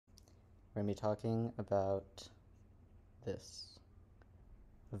we're going to be talking about this.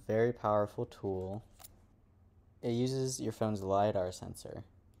 A very powerful tool. It uses your phone's LiDAR sensor.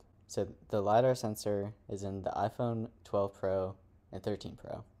 So the LiDAR sensor is in the iPhone 12 Pro and 13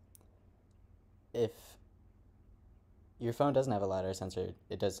 Pro. If your phone doesn't have a LiDAR sensor,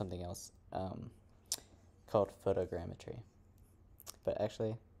 it does something else called photogrammetry. But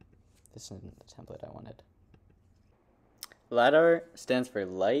actually, this isn't the template I wanted. LiDAR stands for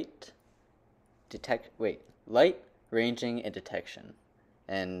light ranging and detection.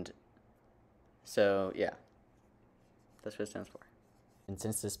 And so, yeah, that's what it stands for. And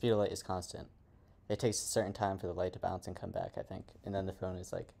since the speed of light is constant, it takes a certain time for the light to bounce and come back, I think. And then the phone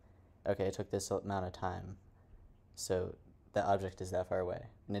is like, okay, it took this amount of time, so the object is that far away.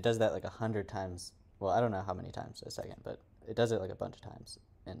 And it does that like 100 times. Well, I don't know how many times a second, but it does it like a bunch of times.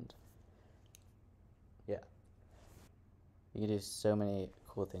 And yeah, you can do so many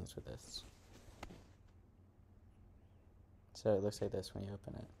cool things with this. So it looks like this when you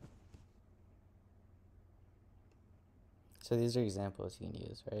open it. So these are examples you can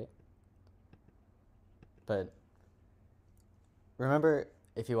use, right? But remember,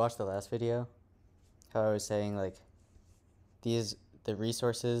 if you watched the last video, how I was saying like the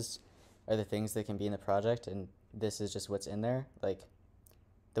resources are the things that can be in the project, and this is just what's in there. Like,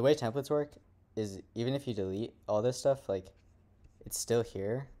 the way templates work is even if you delete all this stuff, like, it's still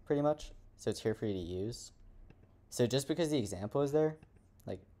here pretty much, so it's here for you to use. So just because the example is there,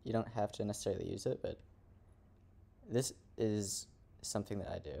 like, you don't have to necessarily use it, but this is something that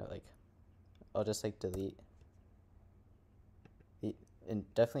I do. Like, I'll just like delete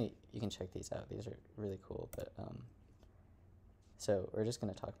and definitely you can check these out. These are really cool, but so we're just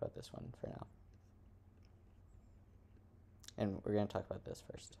going to talk about this one for now. And we're going to talk about this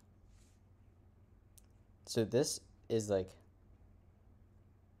first. So this is like,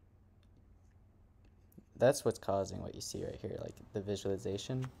 that's what's causing what you see right here, like the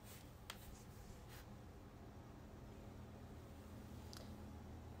visualization.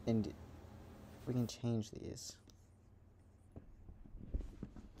 And we can change these.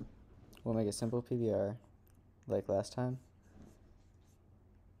 We'll make a simple PBR like last time.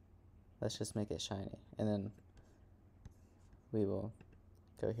 Let's just make it shiny. And then we will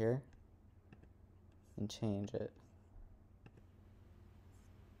go here and change it.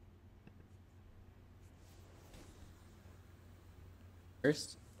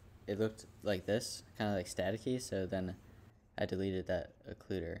 First, it looked like this, kind of like staticky, so then I deleted that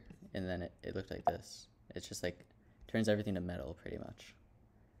occluder, and then it looked like this. It's just like, turns everything to metal pretty much.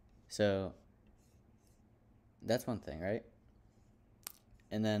 So that's one thing, right?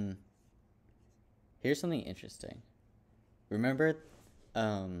 And then here's something interesting. Remember,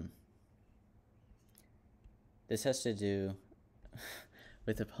 this has to do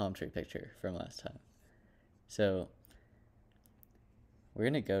with the palm tree picture from last time. So we're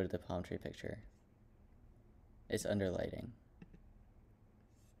going to go to the palm tree picture. It's under lighting.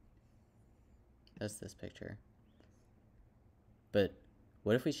 That's this picture. But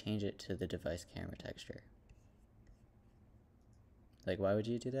what if we change it to the device camera texture? Like, why would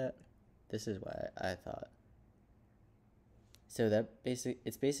you do that? This is why I thought. So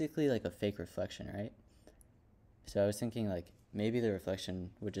it's basically like a fake reflection, right? So I was thinking like maybe the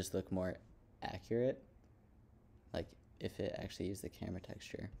reflection would just look more accurate, like if it actually used the camera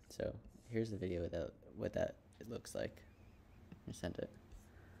texture. So here's the video without what that it looks like. I sent it.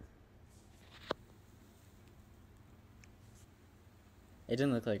 It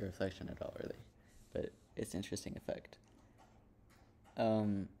didn't look like a reflection at all, really, but it's an interesting effect.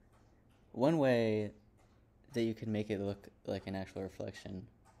 One way that you could make it look like an actual reflection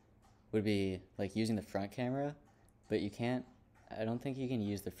would be like using the front camera, but you can't, I don't think you can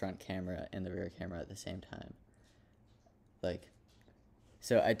use the front camera and the rear camera at the same time. Like,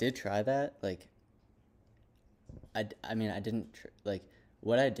 so I did try that, like, I mean, I didn't, like,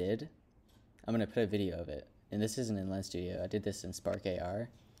 what I did, I'm going to put a video of it, and this isn't in Lens Studio, I did this in Spark AR,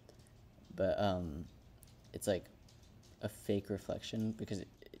 but, it's like a fake reflection, because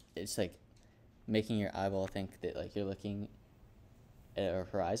it's like making your eyeball think that like you're looking at a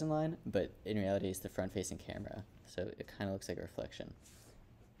horizon line, but in reality it's the front facing camera, so it kind of looks like a reflection.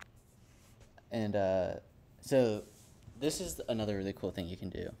 And so this is another really cool thing you can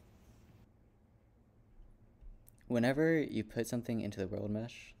do. Whenever you put something into the world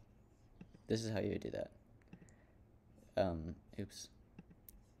mesh, this is how you would do that. Oops.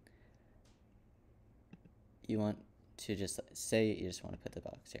 You want to just say you just want to put the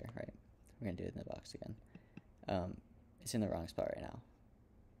box here, right? We're going to do it in the box again. It's in the wrong spot right now.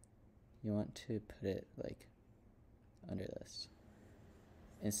 You want to put it like under this.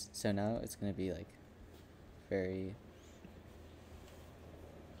 so now it's going to be like very,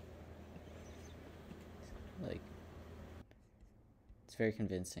 like, it's very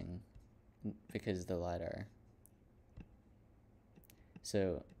convincing because of the LiDAR.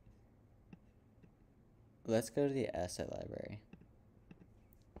 So let's go to the asset library.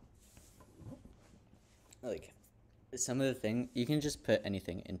 Like, some of the thing, you can just put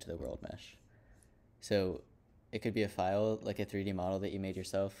anything into the world mesh. So it could be a file, like a 3D model that you made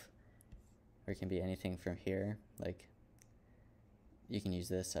yourself, or it can be anything from here. Like, you can use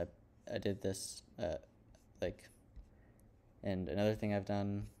this. I did this, like, and another thing I've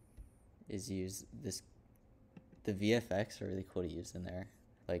done is use this. The VFX are really cool to use in there.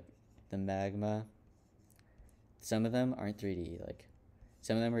 Like, the magma, some of them aren't 3D, like,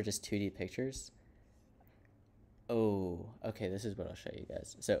 some of them are just 2D pictures. Oh, okay, this is what I'll show you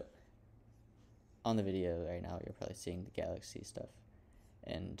guys. So, on the video right now, you're probably seeing the galaxy stuff.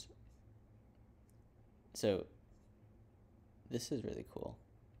 And so, this is really cool.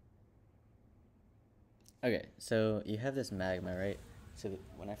 Okay, so you have this magma, right? So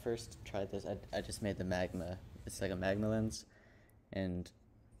when I first tried this, I just made the magma. It's like a magma lens. And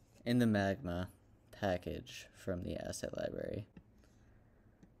in the magma package from the asset library,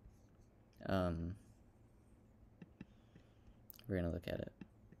 we're going to look at it.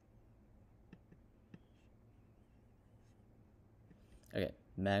 Okay,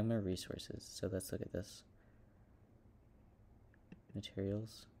 magma resources. So let's look at this.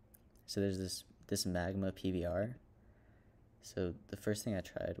 Materials. So there's this magma PBR. So the first thing I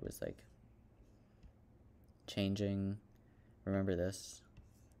tried was like changing, remember this,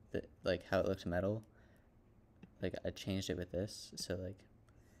 like how it looked metal. Like I changed it with this. So like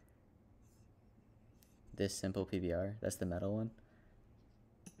this simple PBR, that's the metal one.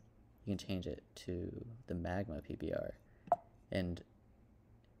 You can change it to the magma PBR. And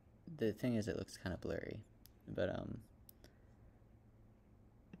the thing is, it looks kind of blurry, but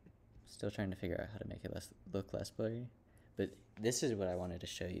still trying to figure out how to make it look less blurry. But this is what I wanted to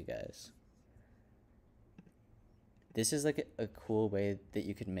show you guys. This is like a cool way that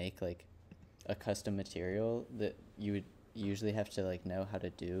you could make like a custom material that you would usually have to like know how to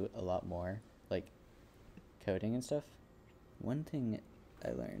do a lot more, like coding and stuff. One thing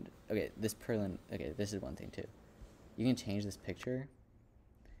I learned, okay, this Perlin, okay, this is one thing too. You can change this picture.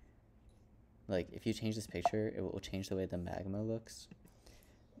 Like if you change this picture, it will change the way the magma looks.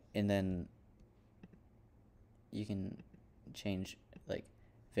 And then you can change like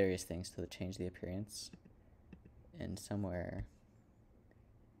various things to change the appearance. And somewhere,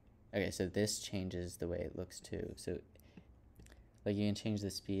 okay, so this changes the way it looks too. So like you can change the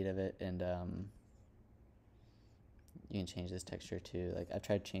speed of it, and you can change this texture too. Like I've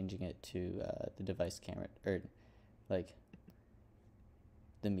tried changing it to the device camera, or like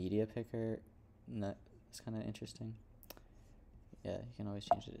the media picker. That's kind of interesting. Yeah, you can always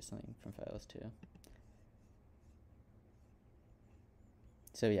change it to something from files too.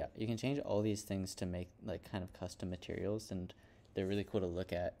 So yeah, you can change all these things to make like kind of custom materials, and they're really cool to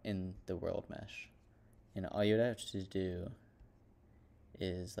look at in the world mesh. And all you would have to do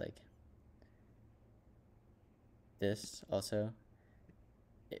is like this also.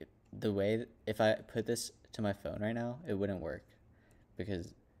 The way if I put this to my phone right now, it wouldn't work,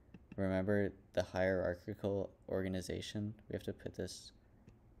 because remember the hierarchical organization, we have to put this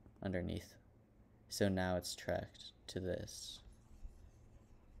underneath. So now it's tracked to this.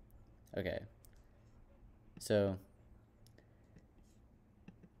 Okay, so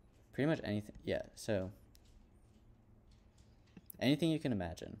pretty much anything, yeah, so anything you can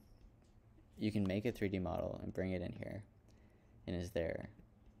imagine, you can make a 3D model and bring it in here, and is there.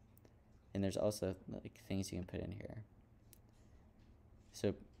 And there's also like things you can put in here.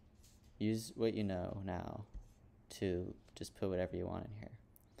 So use what you know now to just put whatever you want in here.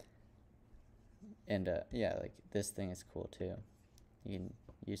 And yeah, like this thing is cool too. You can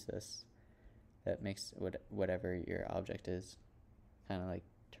use this. That makes whatever your object is kind of like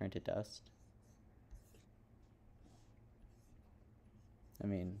turn to dust. I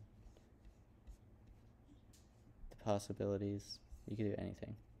mean, the possibilities, you could do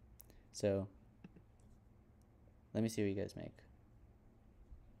anything. So let me see what you guys make.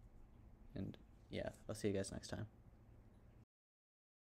 And yeah, I'll see you guys next time.